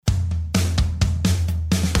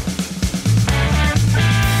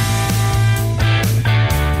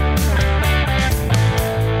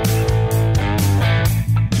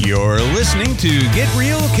You're listening to Get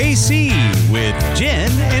Real KC with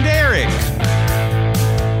Jen and Eric.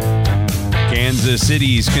 Kansas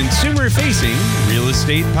City's consumer-facing real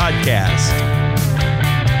estate podcast.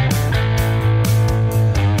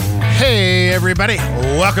 Hey, everybody.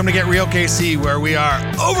 Welcome to Get Real KC, where we are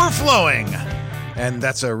overflowing. And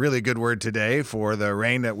that's a really good word today for the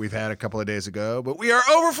rain that we've had a couple of days ago. But we are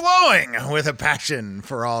overflowing with a passion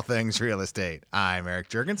for all things real estate. I'm Eric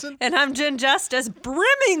Jurgensen. And I'm Jen Justice,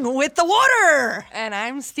 brimming with the water. And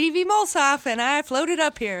I'm Stevie Molsoff, and I floated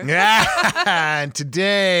up here. Yeah. And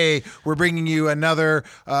today we're bringing you another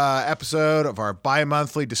episode of our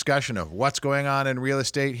bi-monthly discussion of what's going on in real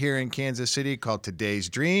estate here in Kansas City called Today's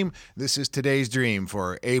Dream. This is Today's Dream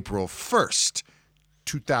for April 1st,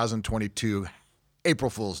 2022.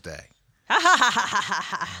 April Fool's Day. All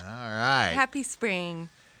right. Happy spring.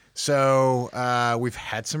 So we've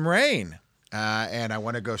had some rain, and I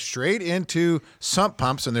want to go straight into sump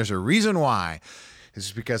pumps, and there's a reason why. This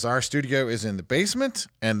is because our studio is in the basement,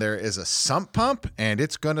 and there is a sump pump, and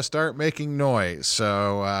it's going to start making noise.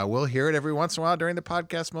 So we'll hear it every once in a while during the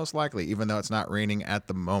podcast, most likely, even though it's not raining at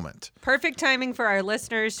the moment. Perfect timing for our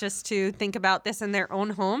listeners just to think about this in their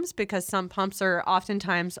own homes, because sump pumps are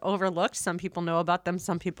oftentimes overlooked. Some people know about them,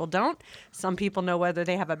 some people don't. Some people know whether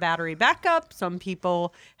they have a battery backup. Some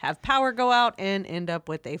people have power go out and end up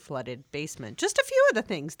with a flooded basement. Just a few of the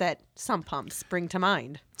things that sump pumps bring to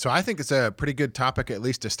mind. So I think it's a pretty good topic, at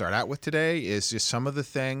least to start out with today, is just some of the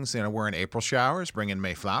things, we're in April showers, bring in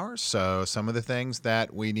May flowers. So some of the things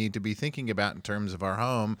that we need to be thinking about in terms of our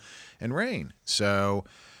home and rain. So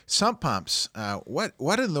sump pumps,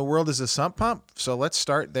 what in the world is a sump pump? So let's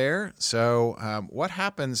start there. So what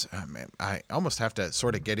happens, I almost have to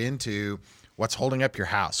sort of get into what's holding up your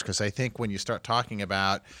house, because I think when you start talking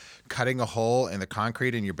about cutting a hole in the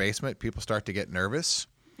concrete in your basement, people start to get nervous.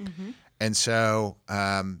 Mm-hmm. And so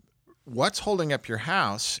what's holding up your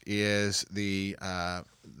house is the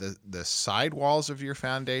side walls of your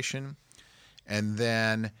foundation, and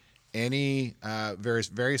then any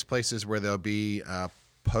various places where there'll be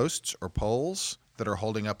posts or poles that are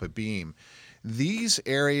holding up a beam. These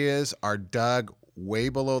areas are dug way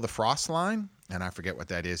below the frost line, and I forget what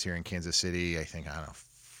that is here in Kansas City. I don't know,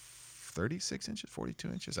 36 inches, 42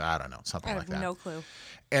 inches? I don't know, something like that. I have no clue.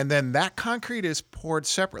 And then that concrete is poured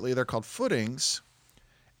separately. They're called footings.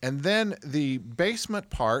 And then the basement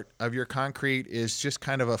part of your concrete is just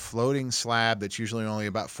kind of a floating slab that's usually only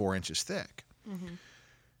about 4 inches thick. Mm-hmm.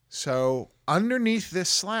 So underneath this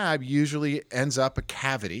slab usually ends up a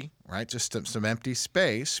cavity, right? Just some empty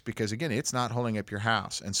space, because, again, it's not holding up your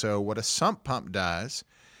house. And so what a sump pump does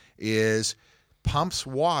is pumps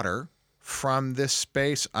water from this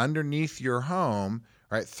space underneath your home,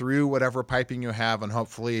 right, through whatever piping you have, and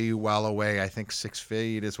hopefully well away, I think 6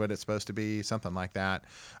 feet is what it's supposed to be, something like that,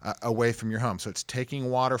 away from your home. So it's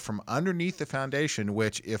taking water from underneath the foundation,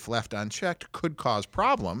 which, if left unchecked, could cause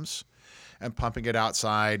problems, and pumping it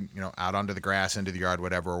outside, out onto the grass, into the yard,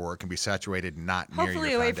 whatever, where it can be saturated, not near your foundation.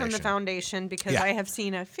 Hopefully away from the foundation, because I have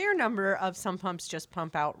seen a fair number of sump pumps just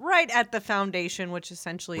pump out right at the foundation, which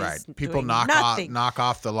essentially is people doing knock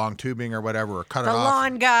off the long tubing or whatever, or cut it off. The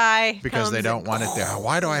lawn guy because they don't want it there.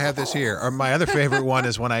 Why do I have this here? Or my other favorite one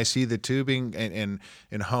is when I see the tubing in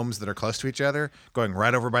homes that are close to each other going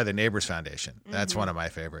right over by the neighbor's foundation. That's one of my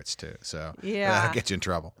favorites too. So that'll get you in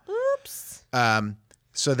trouble. Oops.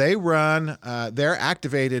 So they run, they're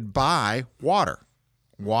activated by water.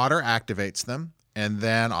 Water activates them, and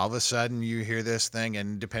then all of a sudden you hear this thing,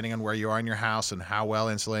 and depending on where you are in your house and how well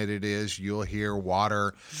insulated it is, you'll hear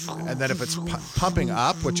water. And then if it's pumping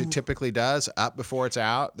up, which it typically does, up before it's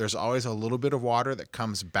out, there's always a little bit of water that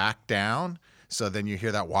comes back down. So then you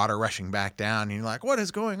hear that water rushing back down, and you're like, what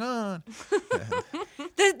is going on?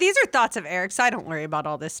 These are thoughts of Eric's. I don't worry about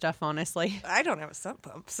all this stuff, honestly. I don't have a sump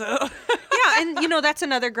pump, so. Yeah, and that's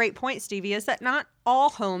another great point, Stevie, is that not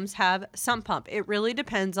all homes have sump pump. It really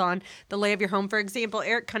depends on the lay of your home. For example,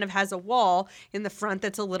 Eric kind of has a wall in the front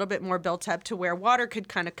that's a little bit more built up to where water could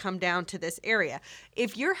kind of come down to this area.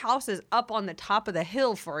 If your house is up on the top of the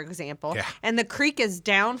hill, for example, and the creek is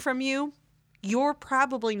down from you, you're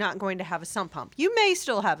probably not going to have a sump pump. You may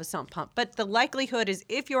still have a sump pump, but the likelihood is,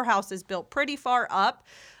 if your house is built pretty far up,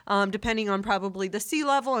 depending on probably the sea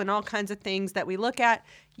level and all kinds of things that we look at,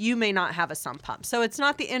 you may not have a sump pump. So it's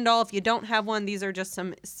not the end all if you don't have one. These are just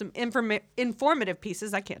some informative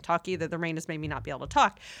pieces. I can't talk either. The rain has made me not be able to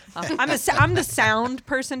talk. I'm the sound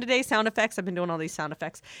person today, sound effects. I've been doing all these sound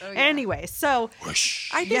effects. Oh, yeah. Anyway, so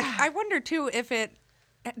I wonder too if it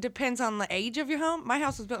depends on the age of your home. My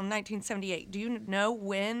house was built in 1978. Do you know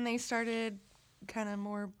when they started kind of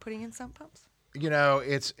more putting in sump pumps?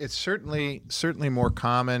 It's certainly more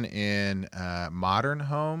common in modern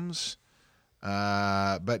homes.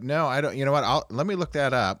 But no, I don't. You know what? Let me look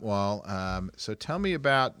that up. Well, so tell me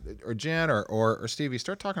about, or Jen or Stevie,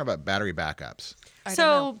 start talking about battery backups. I don't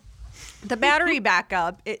know. The battery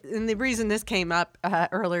backup, and the reason this came up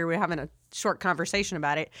earlier, we were having a short conversation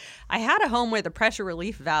about it. I had a home where the pressure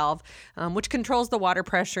relief valve, which controls the water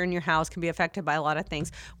pressure in your house, can be affected by a lot of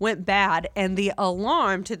things, went bad, and the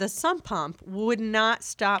alarm to the sump pump would not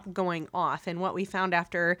stop going off. And what we found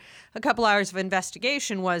after a couple hours of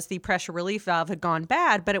investigation was the pressure relief valve had gone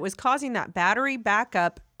bad, but it was causing that battery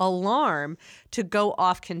backup alarm to go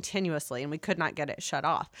off continuously, and we could not get it shut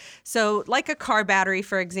off. So like a car battery,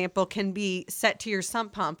 for example, can be set to your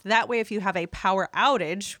sump pump. That way, if you have a power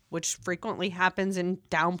outage, which frequently happens in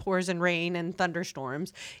downpours and rain and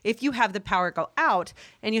thunderstorms, if you have the power go out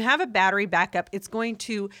and you have a battery backup, it's going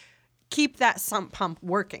to keep that sump pump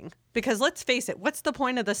working. Because let's face it, what's the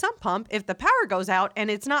point of the sump pump if the power goes out and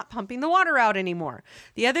it's not pumping the water out anymore?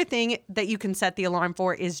 The other thing that you can set the alarm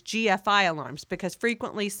for is GFI alarms, because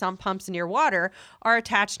frequently sump pumps near water are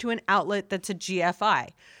attached to an outlet that's a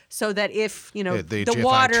GFI. So that if, the GFI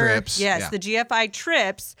water, trips. yes, Yeah. the GFI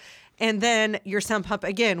trips, and then your sump pump,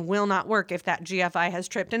 again, will not work if that GFI has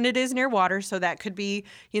tripped. And it is near water, so that could be,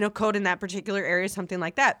 code in that particular area, something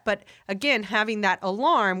like that. But again, having that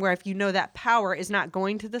alarm where if you know that power is not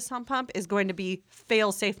going to the sump pump is going to be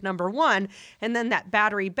fail-safe number 1. And then that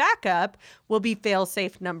battery backup will be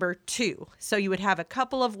fail-safe number 2. So you would have a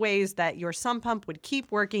couple of ways that your sump pump would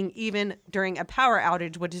keep working even during a power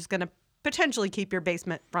outage, which is going to potentially keep your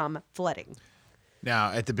basement from flooding.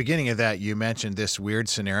 Now, at the beginning of that, you mentioned this weird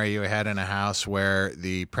scenario you had in a house where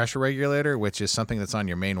the pressure regulator, which is something that's on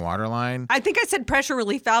your main water line. I think I said pressure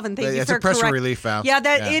relief valve, and thank you for It's a pressure correct- relief valve. Yeah,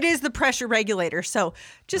 it is the pressure regulator. So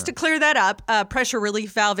just to clear that up, pressure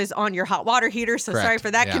relief valve is on your hot water heater. So sorry Correct.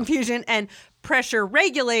 for that Yeah. confusion. And pressure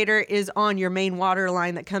regulator is on your main water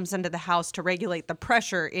line that comes into the house to regulate the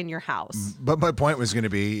pressure in your house. But my point was going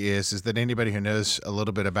to be is that anybody who knows a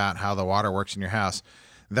little bit about how the water works in your house,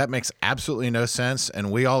 that makes absolutely no sense, and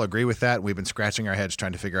we all agree with that. We've been scratching our heads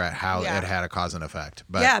trying to figure out how Yeah. it had a cause and effect.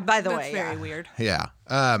 But Yeah, by the That's way. very yeah. weird.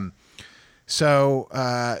 yeah. So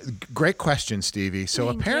great question, Stevie. So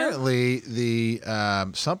apparently the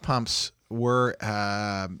sump pumps were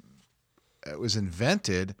it was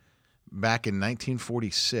invented back in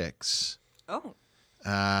 1946. Oh.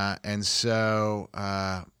 And so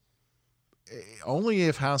only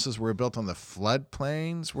if houses were built on the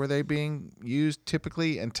floodplains were they being used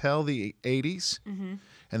typically until the 80s. Mm-hmm.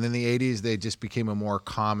 And then the 80s, they just became a more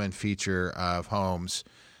common feature of homes,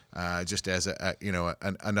 just as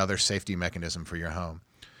another safety mechanism for your home.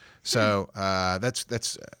 So that's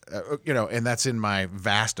and that's in my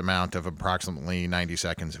vast amount of approximately 90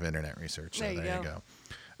 seconds of internet research. So There you you go.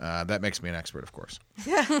 go. That makes me an expert, of course.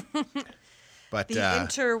 But The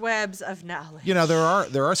interwebs of knowledge.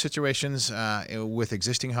 there are situations with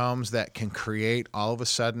existing homes that can create all of a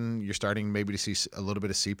sudden you're starting maybe to see a little bit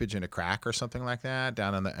of seepage in a crack or something like that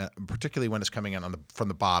down on the particularly when it's coming in from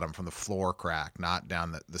the bottom, from the floor crack, not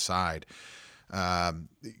down the side.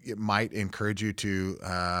 It might encourage you to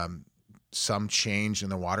some change in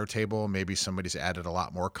the water table. Maybe somebody's added a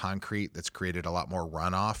lot more concrete that's created a lot more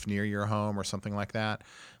runoff near your home or something like that.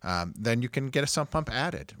 Then you can get a sump pump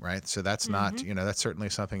added, right? So that's not, that's certainly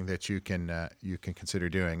something that you can consider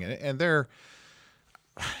doing. And they're,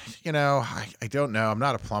 I don't know. I'm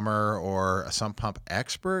not a plumber or a sump pump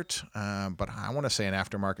expert, but I want to say an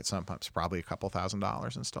aftermarket sump pump's probably a couple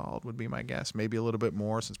 $1,000s installed would be my guess. Maybe a little bit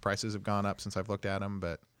more since prices have gone up since I've looked at them,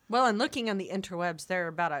 but. Well, and looking on the interwebs, there are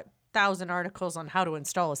about 1,000 articles on how to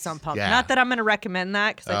install a sump pump. Yeah. Not that I'm going to recommend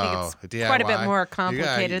that because I think it's DIY. quite a bit more You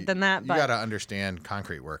complicated than that. You But got to understand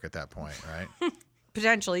concrete work at that point, right?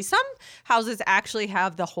 potentially, some houses actually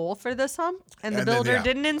have the hole for the sump, and the And then, builder yeah.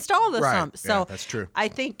 didn't install the Right. sump. Yeah, So that's true. I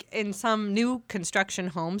think in some new construction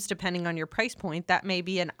homes, depending on your price point, that may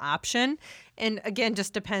be an option. And again,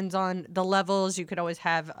 just depends on the levels. You could always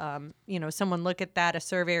have, someone look at that, a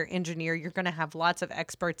surveyor, engineer. You're going to have lots of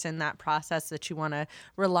experts in that process that you want to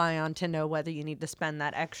rely on to know whether you need to spend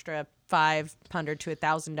that extra $500 to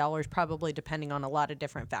 $1,000, probably depending on a lot of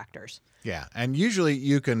different factors. Yeah, and usually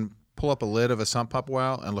you can pull up a lid of a sump pump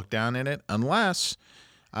well and look down in it, unless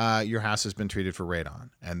your house has been treated for radon,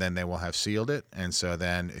 and then they will have sealed it. And so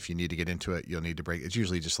then if you need to get into it, you'll need to break. It's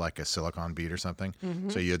usually just like a silicone bead or something. Mm-hmm.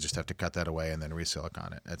 So you'll just have to cut that away and then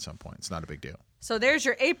re-silicone it at some point. It's not a big deal. So there's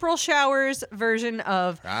your April showers version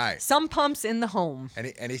of Right. some pumps in the home.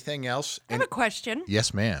 Anything else? I have a question.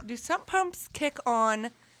 Yes, ma'am. Do sump pumps kick on,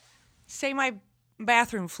 say my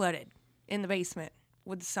bathroom flooded in the basement?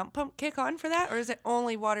 would the sump pump kick on for that, or is it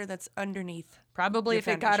only water that's underneath? Probably Your if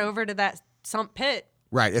it got foundation. over to that sump pit.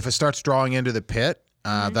 Right. If it starts drawing into the pit,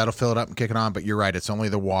 that'll fill it up and kick it on. But you're right. It's only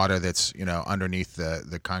the water that's, underneath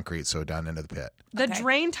the concrete, so down into the pit. The Okay.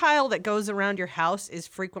 drain tile that goes around your house is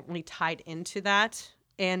frequently tied into that.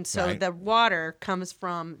 And so Right. the water comes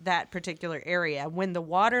from that particular area. When the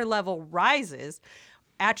water level rises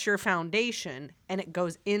at your foundation and it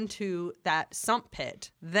goes into that sump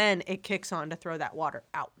pit, then it kicks on to throw that water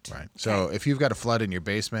out. Right. So if you've got a flood in your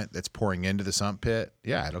basement that's pouring into the sump pit,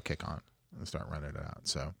 yeah, it'll kick on and start running it out.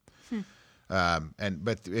 So,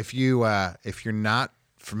 but if you're not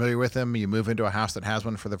familiar with them, you move into a house that has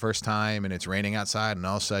one for the first time and it's raining outside, and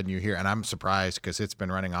all of a sudden you hear, and I'm surprised because it's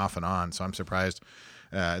been running off and on. So I'm surprised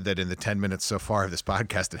that in the 10 minutes so far of this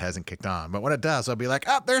podcast, it hasn't kicked on. But when it does, I'll be like,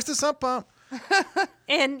 oh, there's the sump pump.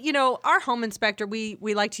 And, our home inspector, we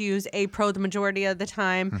like to use A Pro the majority of the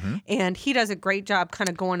time. And he does a great job kind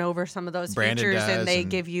of going over some of those Brandon features. does, And they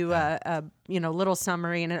and- give you a little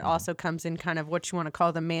summary. And it also comes in kind of what you want to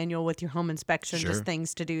call the manual with your home inspection, Sure. just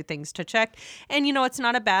things to do, things to check. And, it's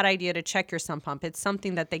not a bad idea to check your sump pump. It's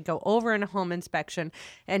something that they go over in a home inspection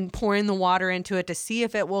and pouring the water into it to see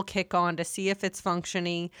if it will kick on, to see if it's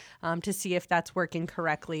functioning, to see if that's working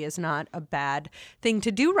correctly is not a bad thing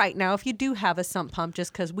to do right now if you do have a sump pump,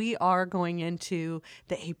 just because we are going into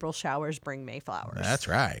the April showers bring May flowers. That's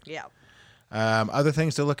right. Yeah. Other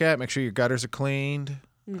things to look at: make sure your gutters are cleaned.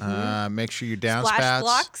 Make sure your downspouts. Splash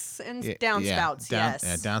blocks and Yeah, downspouts, yes.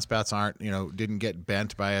 Yeah, downspouts aren't, didn't get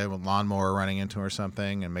bent by a lawnmower running into them or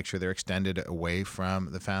something, and make sure they're extended away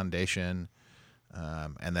from the foundation.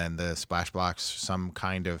 And then the splash blocks, some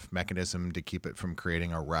kind of mechanism to keep it from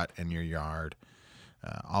creating a rut in your yard.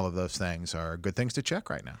 All of those things are good things to check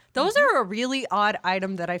right now. Those are a really odd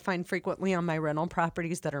item that I find frequently on my rental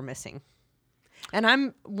properties that are missing. And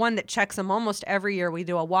I'm one that checks them almost every year. We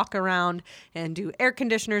do a walk around and do air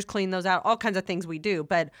conditioners, clean those out, all kinds of things we do.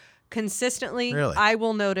 But consistently, Really? I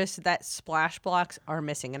will notice that splash blocks are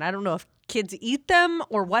missing. And I don't know if kids eat them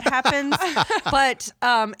or what happens, but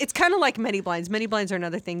it's kind of like mini blinds. Mini blinds are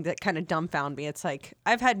another thing that kind of dumbfound me. It's like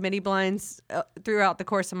I've had mini blinds throughout the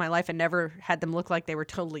course of my life and never had them look like they were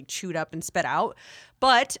totally chewed up and spit out.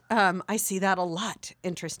 But I see that a lot,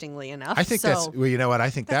 interestingly enough. I think that's, well, you know what? I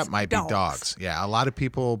think that might be dogs. dogs. Yeah, a lot of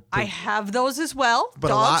people. I have those as well. But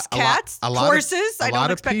Dogs, a lot- cats, a lot of- horses. a I lot don't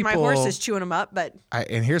of expect my people- horses chewing them up, but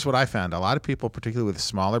And here's what I found: a lot of people, particularly with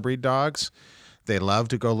smaller breed dogs, they love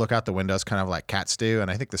to go look out the windows, kind of like cats do. And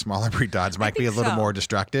I think the smaller breed dogs might be a think little so. more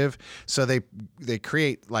destructive. So they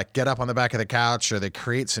create, like, get up on the back of the couch, or they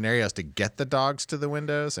create scenarios to get the dogs to the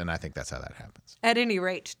windows. And I think that's how that happens. at any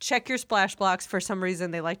rate, check your splash blocks. For some reason,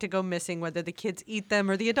 they like to go missing, whether the kids eat them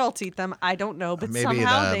or the adults eat them. I don't know, but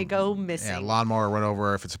somehow they go missing. Yeah, lawnmower went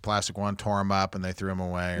over. If it's a plastic one, tore them up and they threw them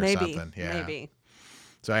away or Maybe, something. Yeah. maybe.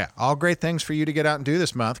 So yeah, all great things for you to get out and do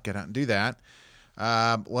this month. Get out and do that.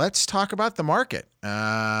 Let's talk about the market.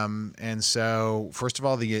 And so, first of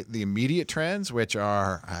all, the immediate trends, which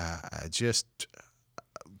are just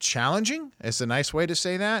challenging, is a nice way to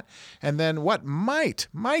say that. And then what might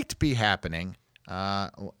be happening.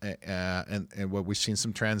 And what we've seen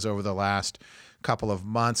some trends over the last couple of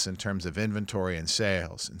months in terms of inventory and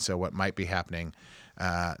sales. And so, what might be happening.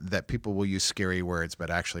 That people will use scary words, but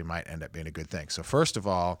actually might end up being a good thing. So first of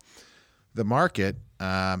all, the market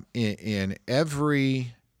in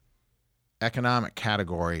every economic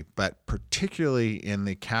category, but particularly in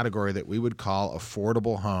the category that we would call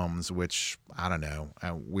affordable homes, which, I don't know,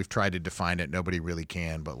 we've tried to define it. Nobody really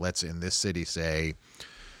can, but let's in this city say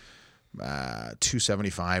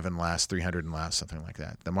 $275 and less, $300 and less, something like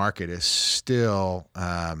that. The market is still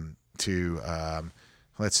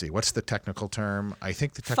let's see, what's the technical term? I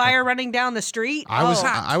think the technical Fire running down the street. I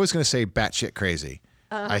was going to say batshit crazy.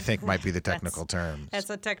 I think might be the technical term. That's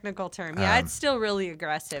a technical term. Yeah, it's still really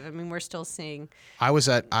aggressive. I mean, we're still seeing. I was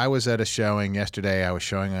at a showing yesterday. I was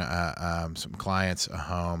showing some clients a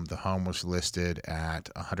home. The home was listed at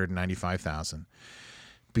 $195,000.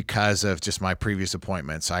 Because of just my previous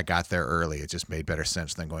appointments, I got there early. It just made better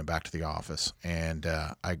sense than going back to the office. And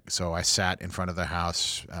so I sat in front of the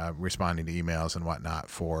house responding to emails and whatnot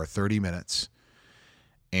for 30 minutes.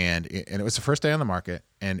 And it was the first day on the market.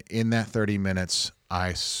 And in that 30 minutes,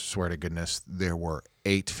 I swear to goodness, there were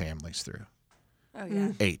 8 families through. Oh,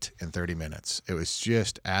 yeah. 8 in 30 minutes. It was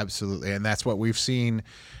just absolutely, and that's what we've seen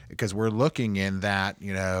because we're looking in that,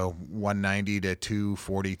 190 to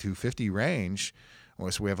 240, 250 range.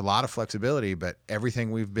 So we have a lot of flexibility, but everything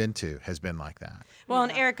we've been to has been like that. Well,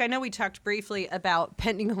 and Eric, I know we talked briefly about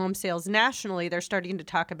pending home sales nationally. They're starting to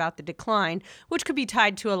talk about the decline, which could be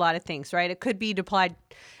tied to a lot of things, right? It could be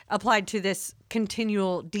applied to this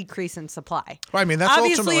continual decrease in supply. Well, I mean, that's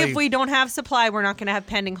obviously ultimately- if we don't have supply, we're not going to have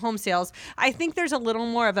pending home sales. I think there's a little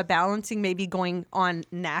more of a balancing maybe going on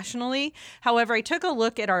nationally. However, I took a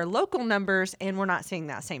look at our local numbers and we're not seeing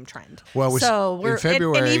that same trend. Well, so in we're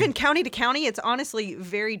February- and even county to county, it's honestly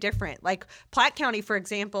very different. Like Platte County, for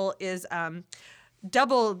example, is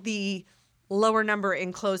double the lower number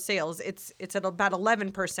in closed sales. It's at about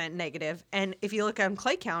 11% negative. And if you look at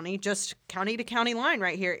Clay County, just county to county line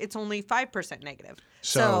right here, it's only 5% negative.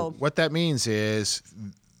 So what that means is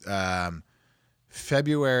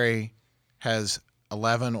February has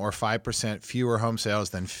 11 or 5% fewer home sales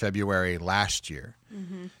than February last year.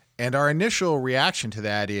 Mm-hmm. And our initial reaction to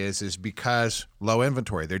that is because low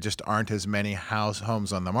inventory. There just aren't as many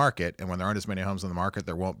homes on the market. And when there aren't as many homes on the market,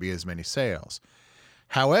 there won't be as many sales.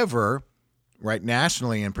 However, right,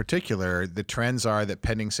 nationally in particular, the trends are that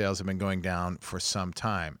pending sales have been going down for some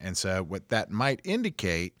time. And so what that might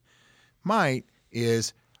indicate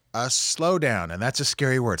is a slowdown. And that's a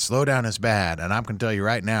scary word. Slowdown is bad. And I'm going to tell you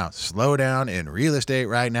right now, slowdown in real estate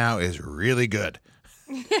right now is really good.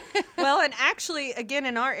 Well, and actually, again,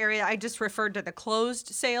 in our area, I just referred to the closed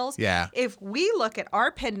sales. Yeah. If we look at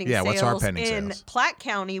our pending sales what's our pending in sales? Platte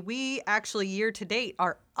County, we actually year to date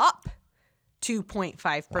are up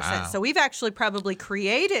 2.5%. Wow. So we've actually probably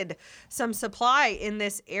created some supply in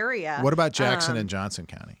this area. What about Jackson and Johnson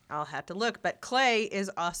County? I'll have to look, but Clay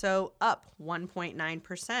is also up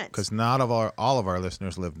 1.9%. Because not all of our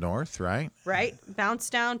listeners live north, right? Right.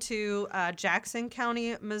 Bounce down to Jackson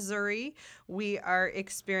County, Missouri. We are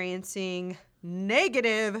experiencing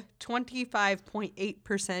negative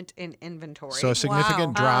 25.8% in inventory. So a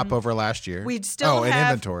significant drop over last year. we still in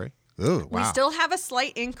have- inventory. Ooh, wow. We still have a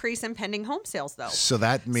slight increase in pending home sales, though. So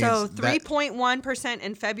that means So that- 3.1%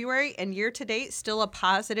 in February, and year to date, still a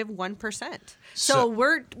positive 1%. So- So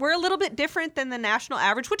we're a little bit different than the national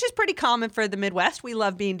average, which is pretty common for the Midwest. We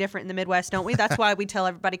love being different in the Midwest, don't we? That's why we tell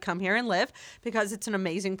everybody come here and live, because it's an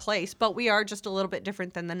amazing place. But we are just a little bit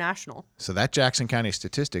different than the national. So that Jackson County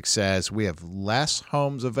statistic says we have less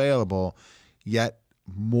homes available, yet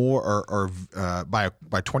more or by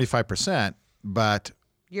 25%, but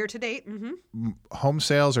Year to date, home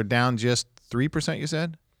sales are down just 3%, you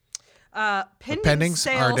said? pending pendings are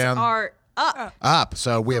sales down- are up Up.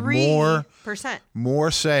 So we have 3%. more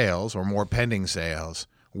sales or more pending sales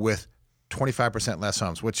with 25% less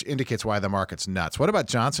homes, which indicates why the market's nuts. What about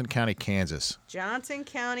Johnson County, Kansas? Johnson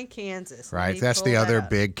County, Kansas. Let Right. me That's pull the that other up.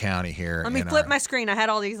 big county here. Let me in flip our- my screen. I had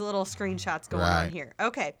all these little screenshots going Right. on here.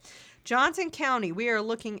 Okay. Johnson County, we are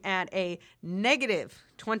looking at a negative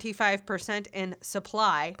 25% in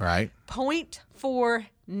supply. Right. 0.4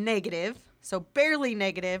 negative, so barely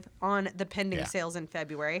negative on the pending Yeah. sales in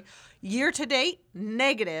February. Year to date,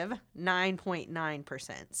 negative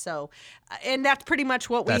 9.9%. So, and that's pretty much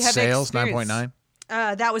what we That's have sales, experienced. 9.9?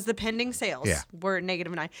 That was the pending sales. Yeah. Were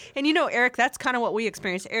 -9. And you know, Eric, that's kind of what we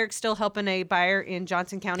experienced. Eric's still helping a buyer in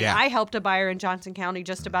Johnson County. Yeah. I helped a buyer in Johnson County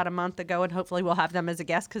just about a month ago, and hopefully we'll have them as a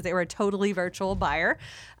guest because they were a totally virtual buyer.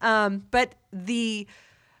 But the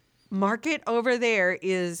market over there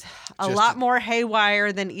is a Just- lot more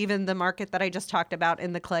haywire than even the market that I just talked about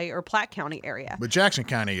in the Clay or Platte County area. But Jackson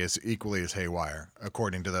County is equally as haywire,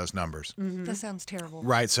 according to those numbers. That sounds terrible.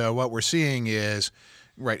 Right. So what we're seeing is,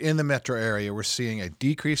 right, in the metro area, we're seeing a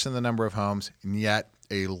decrease in the number of homes, and yet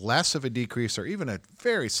a less of a decrease or even a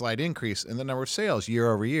very slight increase in the number of sales year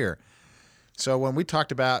over year. So when we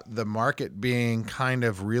talked about the market being kind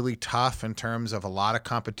of really tough in terms of a lot of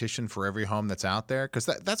competition for every home that's out there, because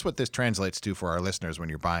that's what this translates to for our listeners when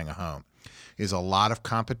you're buying a home, is a lot of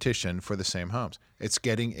competition for the same homes.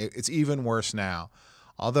 It's even worse now.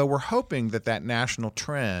 Although we're hoping that national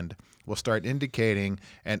trend will start indicating,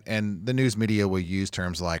 and the news media will use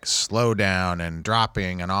terms like slowdown and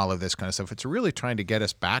dropping and all of this kind of stuff. It's really trying to get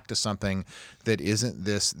us back to something that isn't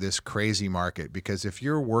this crazy market. Because if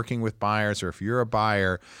you're working with buyers or if you're a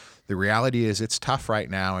buyer, the reality is it's tough right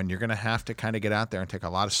now, and you're going to have to kind of get out there and take a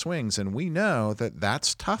lot of swings. And we know that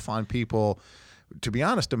that's tough on people, to be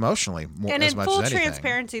honest, emotionally, And as in much full as anything.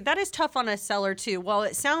 transparency, that is tough on a seller too. While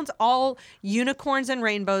it sounds all unicorns and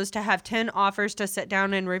rainbows to have 10 offers to sit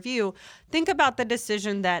down and review, think about the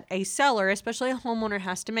decision that a seller, especially a homeowner,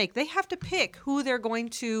 has to make. They have to pick who they're going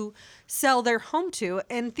to sell their home to,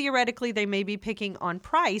 and theoretically they may be picking on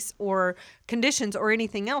price or conditions or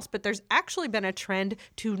anything else, but there's actually been a trend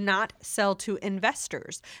to not sell to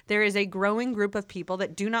investors. There is a growing group of people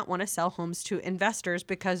that do not want to sell homes to investors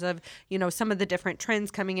because of, some of the different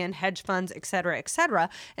trends coming in, hedge funds, et cetera, et cetera.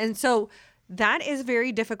 And so that is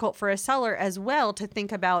very difficult for a seller as well to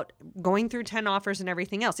think about going through 10 offers and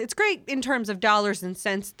everything else. It's great in terms of dollars and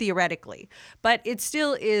cents theoretically, but it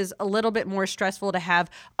still is a little bit more stressful to have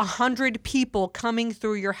 100 people coming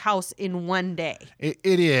through your house in one day. It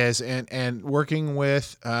is, and working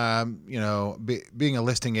with, being a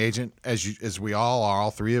listing agent, as we all are,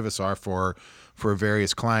 all three of us are for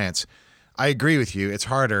various clients. I agree with you. It's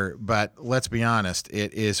harder, but let's be honest.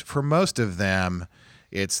 It is, for most of them,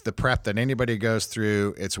 it's the prep that anybody goes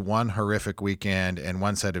through. It's one horrific weekend and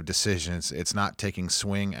one set of decisions. It's not taking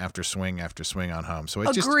swing after swing after swing on home. So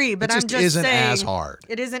it just isn't as hard.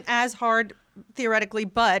 It isn't as hard theoretically,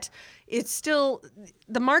 but it's still,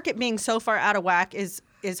 the market being so far out of whack is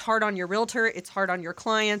hard on your realtor. It's hard on your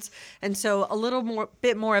clients. And so a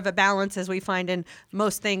bit more of a balance, as we find in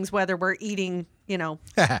most things, whether we're eating,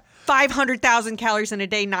 500,000 calories in a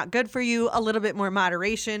day, not good for you. A little bit more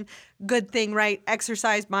moderation. Good thing, right?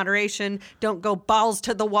 Exercise, moderation. Don't go balls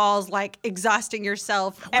to the walls, like exhausting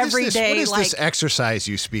yourself every day. What is this exercise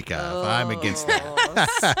you speak of? I'm against that.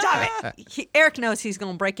 Stop it. Eric knows he's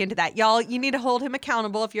going to break into that. Y'all, you need to hold him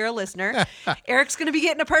accountable if you're a listener. Eric's going to be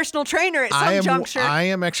getting a personal trainer at some juncture. I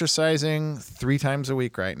am exercising 3 times a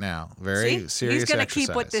week right now. Very serious. He's going to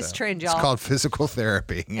keep with this trend, y'all. It's called physical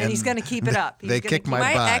therapy. And he's going to keep it up. They kick my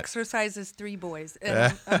butt. My exercise is 3 boys,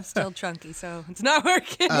 and I'm still chunky, so it's not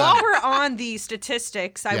working. While we're on the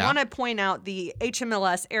statistics, I want to point out the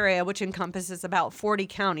HMLS area, which encompasses about 40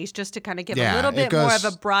 counties, just to kind of give a little bit more of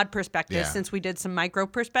a broad perspective since we did some micro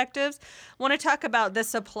perspectives. I want to talk about the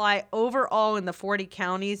supply overall in the 40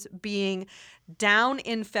 counties being down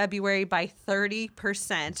in February by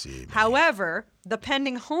 30%. However, the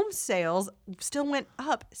pending home sales still went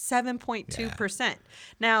up 7.2%.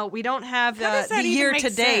 Now, we don't have the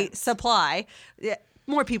year-to-date supply.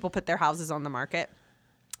 More people put their houses on the market.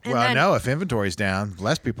 And no, if inventory's down,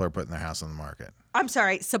 less people are putting their house on the market. I'm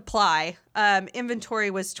sorry, supply.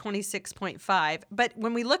 Inventory was 26.5. But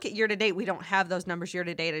when we look at year-to-date, we don't have those numbers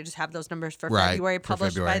year-to-date. I just have those numbers for February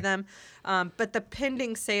published by them. But the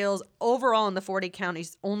pending sales overall in the 40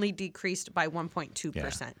 counties only decreased by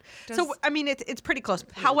 1.2%. So, I mean, it's pretty close.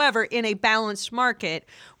 However, in a balanced market,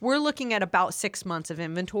 we're looking at about 6 months of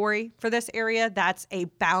inventory for this area. That's a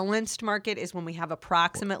balanced market is when we have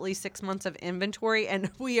approximately 6 months of inventory,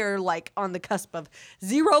 and we are like on the cusp of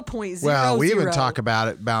 0.00. Well, we even talk about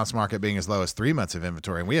it, balanced market being as low as 3 months of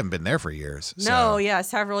inventory, and we haven't been there for years. No,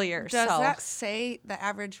 several years. Does that say the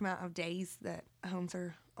average amount of days that homes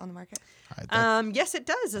are on the market? Yes, it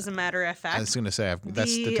does, as a matter of fact. I was going to say, that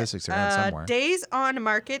statistics around somewhere. Days on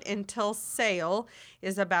market until sale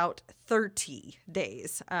is about 30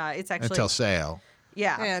 days. It's actually until sale.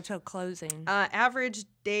 Yeah, until closing. Average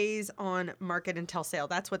days on market until sale.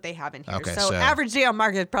 That's what they have in here. Okay, so average day on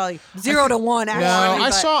market is probably 0 to 1. Actually, no,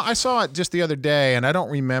 I saw it just the other day, and I don't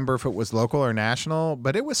remember if it was local or national,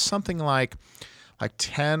 but it was something like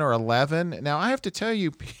 10 or 11. Now I have to tell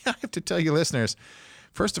you, listeners.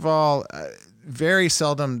 First of all, very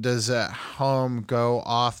seldom does a home go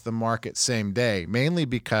off the market same day, mainly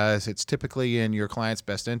because it's typically in your client's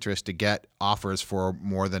best interest to get offers for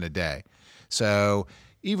more than a day. So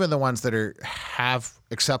even the ones that have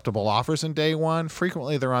acceptable offers in day one,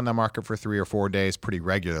 frequently they're on the market for 3 or 4 days pretty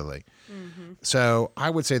regularly. Mm-hmm. So I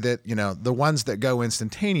would say that, the ones that go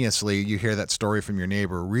instantaneously, you hear that story from your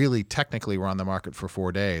neighbor, really technically were on the market for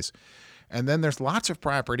 4 days. And then there's lots of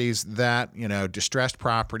properties that, distressed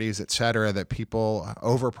properties, et cetera, that people,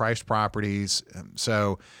 overpriced properties.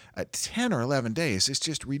 So at 10 or 11 days, it's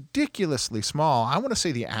just ridiculously small. I want to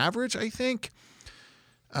say the average, I think,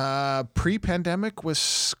 pre-pandemic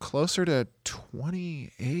was closer to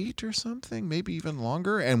 28 or something, maybe even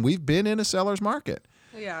longer. And we've been in a seller's market.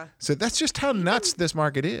 Yeah. So that's just how nuts this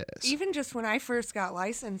market is. Even just when I first got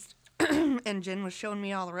licensed and Jen was showing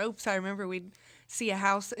me all the ropes, I remember we'd see a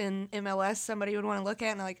house in MLS somebody would want to look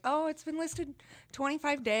at, and they're like, oh, it's been listed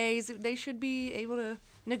 25 days. They should be able to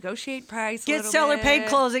negotiate price. Get seller paid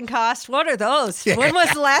closing costs. What are those? Yeah. When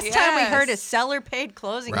was the last time we heard a seller paid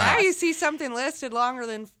closing Right. cost? Now you see something listed longer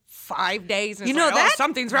than 5 days, and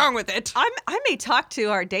something's wrong with it. I may talk to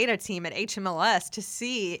our data team at HMLS to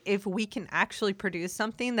see if we can actually produce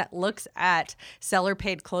something that looks at seller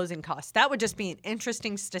paid closing costs. That would just be an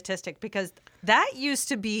interesting statistic, because that used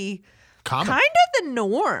to be common. Kind of the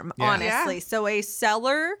norm, Yeah. honestly. Yeah. So a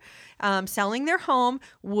seller selling their home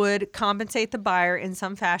would compensate the buyer in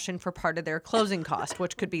some fashion for part of their closing cost,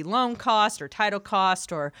 which could be loan cost or title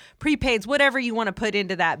cost or prepaids, whatever you want to put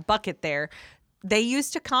into that bucket there. They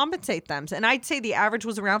used to compensate them. And I'd say the average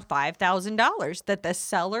was around $5,000, that the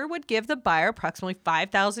seller would give the buyer approximately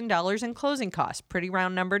 $5,000 in closing costs. Pretty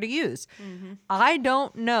round number to use. Mm-hmm. I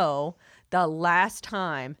don't know the last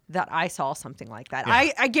time that I saw something like that.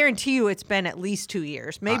 I guarantee you it's been at least 2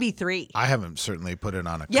 years, maybe 3. I haven't certainly put it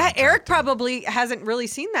on a Yeah, contract. Eric probably hasn't really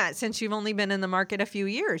seen that since you've only been in the market a few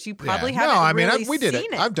years. You probably Yeah. haven't No, I mean, really we did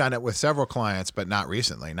seen it. I've done it with several clients, but not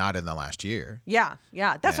recently, not in the last year. Yeah.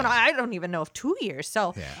 That's what I don't even know if 2 years.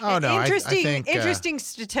 So Yeah. Oh, no, I think, interesting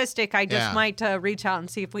statistic. I just yeah. might reach out and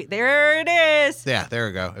see if there it is. Yeah, there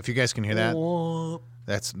we go. If you guys can hear that,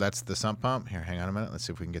 that's the sump pump. Here, hang on a minute. Let's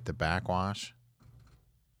see if we can get the backwash.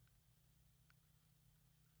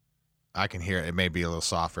 I can hear it. It may be a little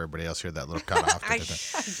soft for everybody else. Hear that little cutoff. I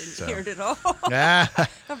didn't hear it at all. Yeah.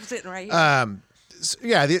 I'm sitting right here.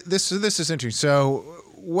 This is interesting. So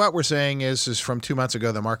what we're saying is from 2 months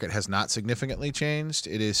ago, the market has not significantly changed.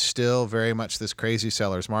 It is still very much this crazy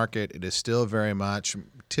seller's market. It is still very much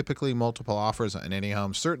typically multiple offers on any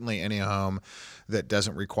home, certainly any home that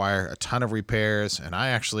doesn't require a ton of repairs. And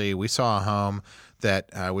we saw a home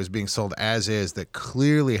that was being sold as is that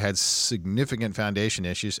clearly had significant foundation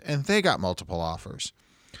issues, and they got multiple offers.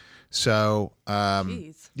 So,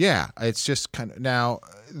 yeah, it's just kind of now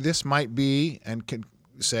this might be and can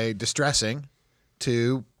say distressing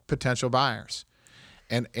to potential buyers,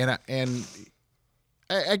 and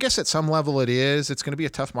I guess at some level it is. It's going to be a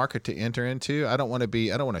tough market to enter into. I don't want to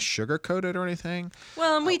sugarcoat it or anything.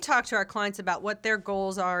 Well, and we talk to our clients about what their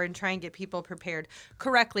goals are and try and get people prepared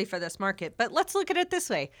correctly for this market. But let's look at it this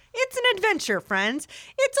way: it's an adventure, friends.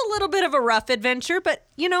 It's a little bit of a rough adventure, but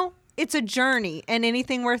it's a journey, and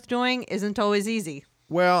anything worth doing isn't always easy.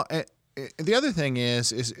 Well, the other thing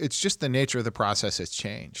is it's just the nature of the process has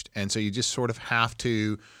changed. And so you just sort of have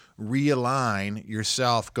to realign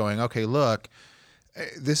yourself going, okay, look,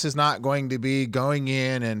 this is not going to be going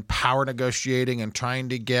in and power negotiating and trying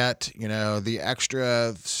to get, the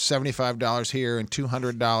extra $75 here and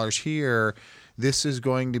 $200 here. This is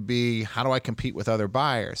going to be, how do I compete with other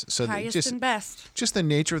buyers? So Highest and best. Just the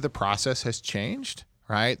nature of the process has changed.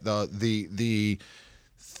 Right, the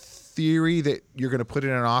theory that you're going to put in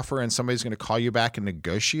an offer and somebody's going to call you back and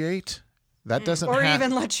negotiate, that doesn't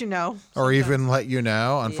even let you know. Or even let you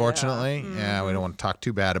know, unfortunately. Yeah, we don't want to talk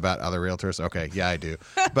too bad about other realtors. Okay, yeah, I do.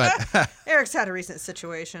 But Eric's had a recent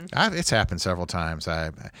situation. It's happened several times.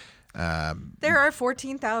 There are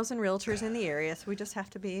 14,000 realtors in the area, so we just have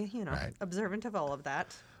to be, Right. observant of all of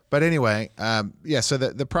that. But anyway, so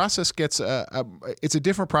the process gets it's a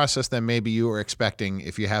different process than maybe you were expecting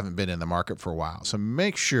if you haven't been in the market for a while. So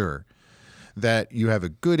make sure that you have a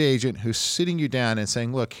good agent who's sitting you down and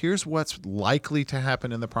saying, look, here's what's likely to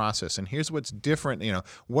happen in the process, and here's what's different.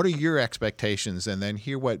 What are your expectations, and then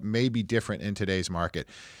hear what may be different in today's market.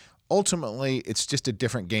 Ultimately, it's just a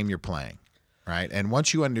different game you're playing, right? And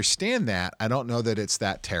once you understand that, I don't know that it's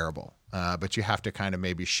that terrible. But you have to kind of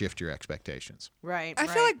maybe shift your expectations. Right. I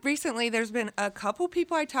feel like recently there's been a couple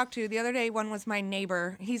people I talked to. The other day, one was my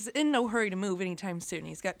neighbor. He's in no hurry to move anytime soon.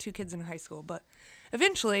 He's got 2 kids in high school. But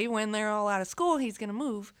eventually, when they're all out of school, he's going to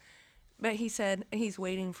move. But he said he's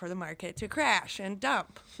waiting for the market to crash and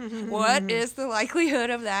dump. What is the likelihood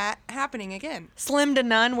of that happening again? Slim to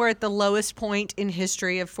none. We're at the lowest point in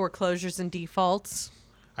history of foreclosures and defaults.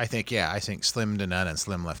 I think slim to none and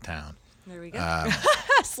slim left town. There we go.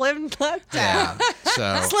 Slim left out. Yeah.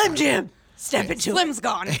 So Slim Jim, step into Slim's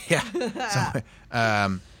gone. yeah.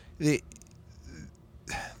 So,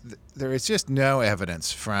 there is just no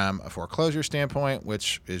evidence from a foreclosure standpoint,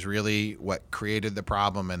 which is really what created the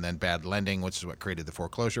problem, and then bad lending, which is what created the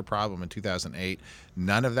foreclosure problem in 2008.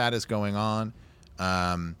 None of that is going on.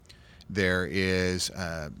 There is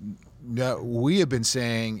no. We have been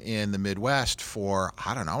saying in the Midwest for,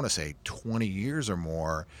 I want to say 20 years or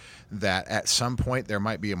more, that at some point there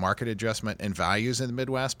might be a market adjustment in values in the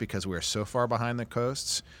Midwest because we're so far behind the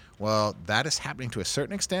coasts. Well, that is happening to a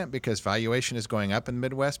certain extent because valuation is going up in the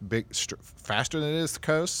Midwest faster than it is the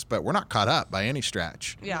coasts, but we're not caught up by any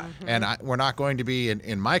stretch. Yeah. Mm-hmm. And we're not going to be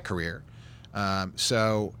in my career.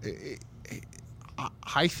 So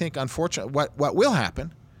I think, unfortunately, what will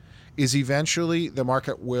happen is eventually the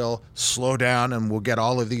market will slow down and we'll get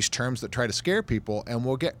all of these terms that try to scare people, and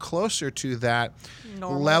we'll get closer to that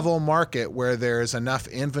level market where there's enough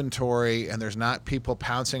inventory and there's not people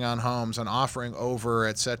pouncing on homes and offering over,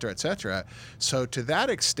 et cetera, et cetera. So to that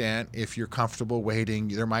extent, if you're comfortable waiting,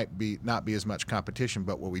 there might not be as much competition.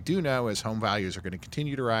 But what we do know is home values are going to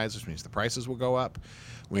continue to rise, which means the prices will go up.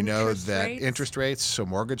 We know that interest rates, so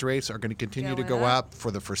mortgage rates, are going to continue to go up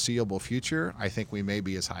for the foreseeable future. I think we may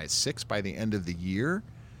be as high as 6 by the end of the year.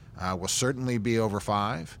 We'll certainly be over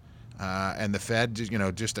 5. And the Fed,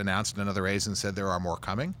 just announced another raise and said there are more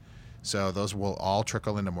coming. So those will all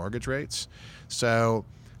trickle into mortgage rates. So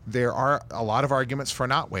there are a lot of arguments for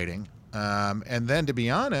not waiting. And then, to be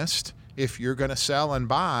honest, if you're going to sell and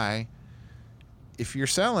buy, if you're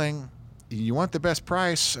selling, you want the best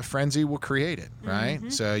price, a frenzy will create it, right?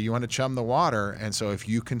 So you want to chum the water. And so if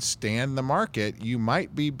you can stand the market, you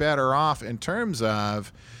might be better off in terms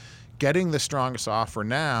of getting the strongest offer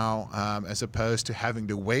now, as opposed to having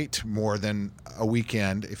to wait more than a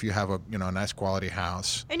weekend if you have a nice quality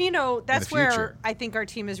house. And that's the where future. I think our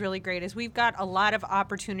team is really great, is we've got a lot of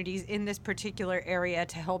opportunities in this particular area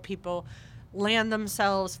to help people land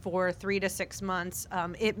themselves for 3 to 6 months.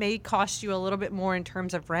 It may cost you a little bit more in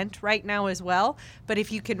terms of rent right now as well, but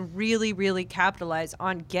if you can really, really capitalize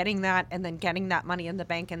on getting that and then getting that money in the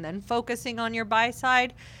bank and then focusing on your buy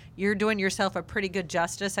side, you're doing yourself a pretty good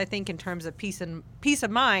justice, I think, in terms of peace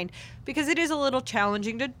of mind, because it is a little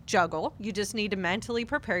challenging to juggle. You just need to mentally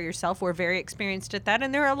prepare yourself. We're very experienced at that,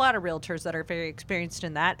 and there are a lot of realtors that are very experienced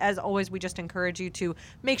in that. As always, we just encourage you to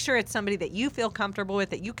make sure it's somebody that you feel comfortable with,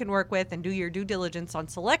 that you can work with, and do your due diligence on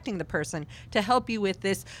selecting the person to help you with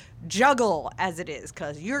this juggle, as it is,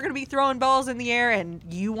 because you're going to be throwing balls in the air, and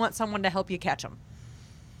you want someone to help you catch them.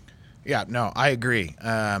 Yeah, no, I agree.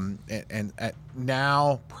 And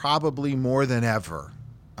now, probably more than ever,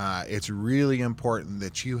 it's really important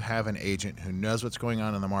that you have an agent who knows what's going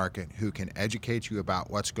on in the market, who can educate you about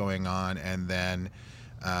what's going on, and then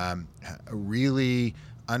really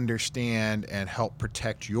understand and help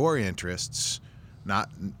protect your interests, not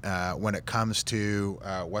when it comes to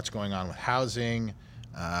what's going on with housing,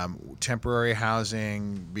 temporary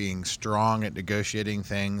housing, being strong at negotiating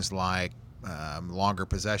things like longer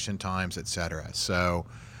possession times, etc. So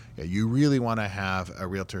you really want to have a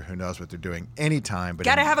realtor who knows what they're doing anytime. But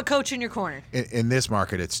Got to have a coach in your corner. In this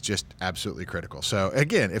market, it's just absolutely critical. So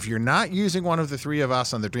again, if you're not using one of the three of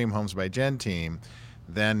us on the Dream Homes by Jen team,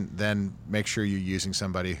 then make sure you're using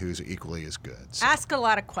somebody who's equally as good. So, ask a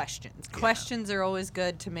lot of questions. Yeah. Questions are always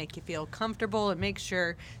good to make you feel comfortable and make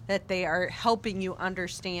sure that they are helping you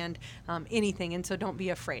understand anything. And so don't be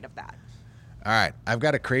afraid of that. All right, I've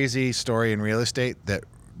got a crazy story in real estate that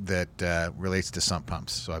relates to sump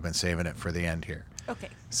pumps, so I've been saving it for the end here. Okay.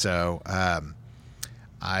 So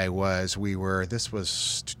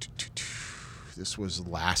this was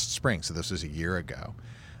last spring, so this was a year ago.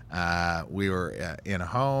 We were in a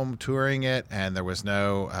home touring it, and there was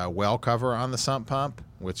no well cover on the sump pump,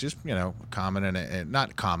 which is common and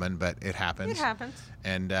not common, but it happens. It happens.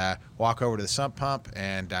 And walk over to the sump pump,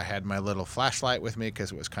 and I had my little flashlight with me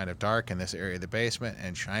because it was kind of dark in this area of the basement,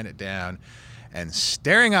 and shine it down. And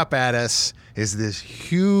staring up at us is this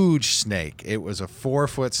huge snake. It was a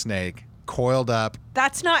 4-foot snake, coiled up.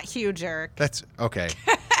 That's not huge, Eric. That's okay.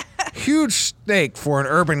 Huge snake for an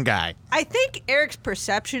urban guy. I think Eric's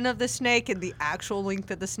perception of the snake and the actual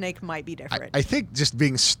length of the snake might be different. I think just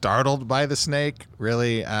being startled by the snake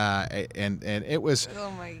really, and it was.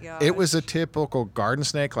 Oh my god! It was a typical garden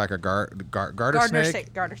snake, like a garter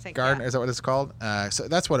snake. Garter snake. Garden, yeah. Is that what it's called? So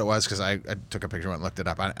that's what it was, because I took a picture and looked it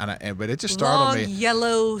up, but it just startled me. Long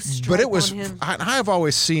yellow stripe But it was. on him. I've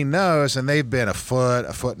always seen those, and they've been a foot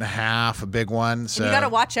and a half, a big one. So And you got to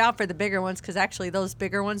watch out for the bigger ones, because actually those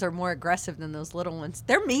bigger ones are more aggressive than those little ones.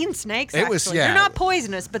 They're mean snakes. Actually, they're not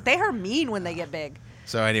poisonous, but they are mean when they get big.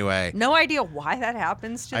 So anyway, no idea why that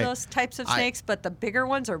happens to those types of snakes, but the bigger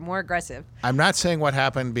ones are more aggressive. I'm not saying what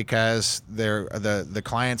happened because the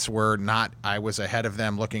clients were not. I was ahead of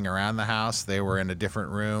them looking around the house. They were in a different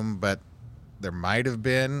room, but there might have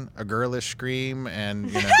been a girlish scream,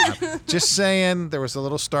 and just saying there was a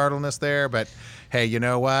little startleness there. But hey, you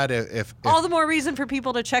know what? If all the more reason for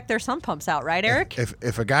people to check their sump pumps out, right, Eric?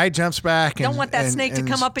 If a guy jumps back and don't want that snake to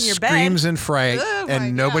come up in your bed, screams in fright, Oh,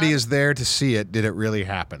 and nobody is there to see it, did it really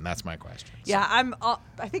happen? That's my question. Yeah,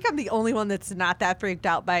 I think I'm the only one that's not that freaked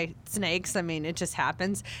out by snakes. I mean, it just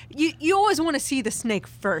happens. You always want to see the snake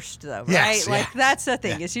first, though, right? Yes, like yeah. that's the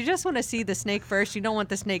thing is you just want to see the snake first. You don't want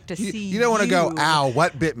the snake to see you. You don't want to go, ow,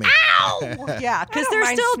 what bit me? Ow! Yeah, because don't they're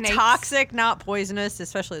mind still snakes. toxic, not poisonous,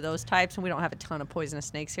 especially those types. And we don't have a ton of poisonous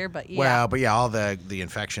snakes here, but yeah. Well, but yeah, all the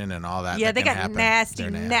infection and all that. Yeah, that they can got happen. nasty,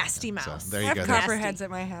 They're nasty So, mouths. there I you have go. Nasty. copperheads at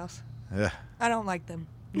my house. Ugh. I don't like them.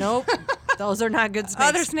 Nope, those are not good snakes.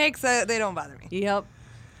 Other snakes, they don't bother me. Yep.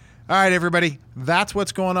 All right, everybody. That's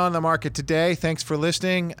what's going on in the market today. Thanks for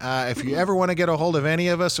listening. If you ever want to get a hold of any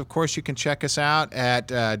of us, of course, you can check us out at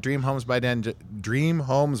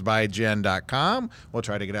dreamhomesbyjen.com. We'll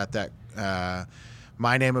try to get out that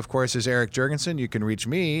My name, of course, is Eric Jurgensen. You can reach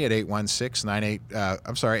me at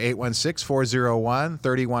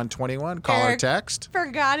 816-401-3121. Call or Eric text.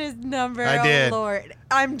 Forgot his number. I did. Oh, Lord.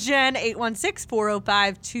 I'm Jen,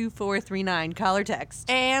 816-405-2439. Call or text.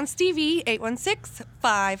 And Stevie,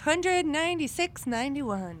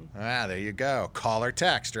 816-500-9691. Ah, there you go. Call or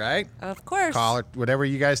text, right? Of course. Call or whatever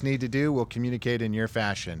you guys need to do, we'll communicate in your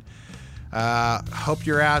fashion. Hope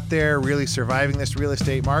you're out there really surviving this real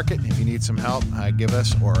estate market. If you need some help, give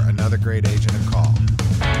us or another great agent a call.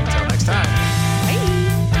 Until next time.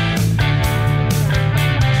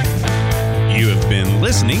 You have been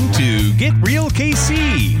listening to Get Real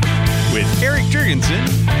KC with Eric Jurgensen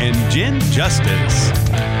and Jen Justice.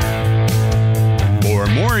 For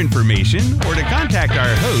more information or to contact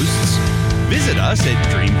our hosts, visit us at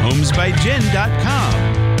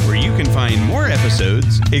dreamhomesbyjen.com. where you can find more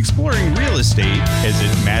episodes exploring real estate as it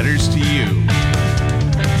matters to you.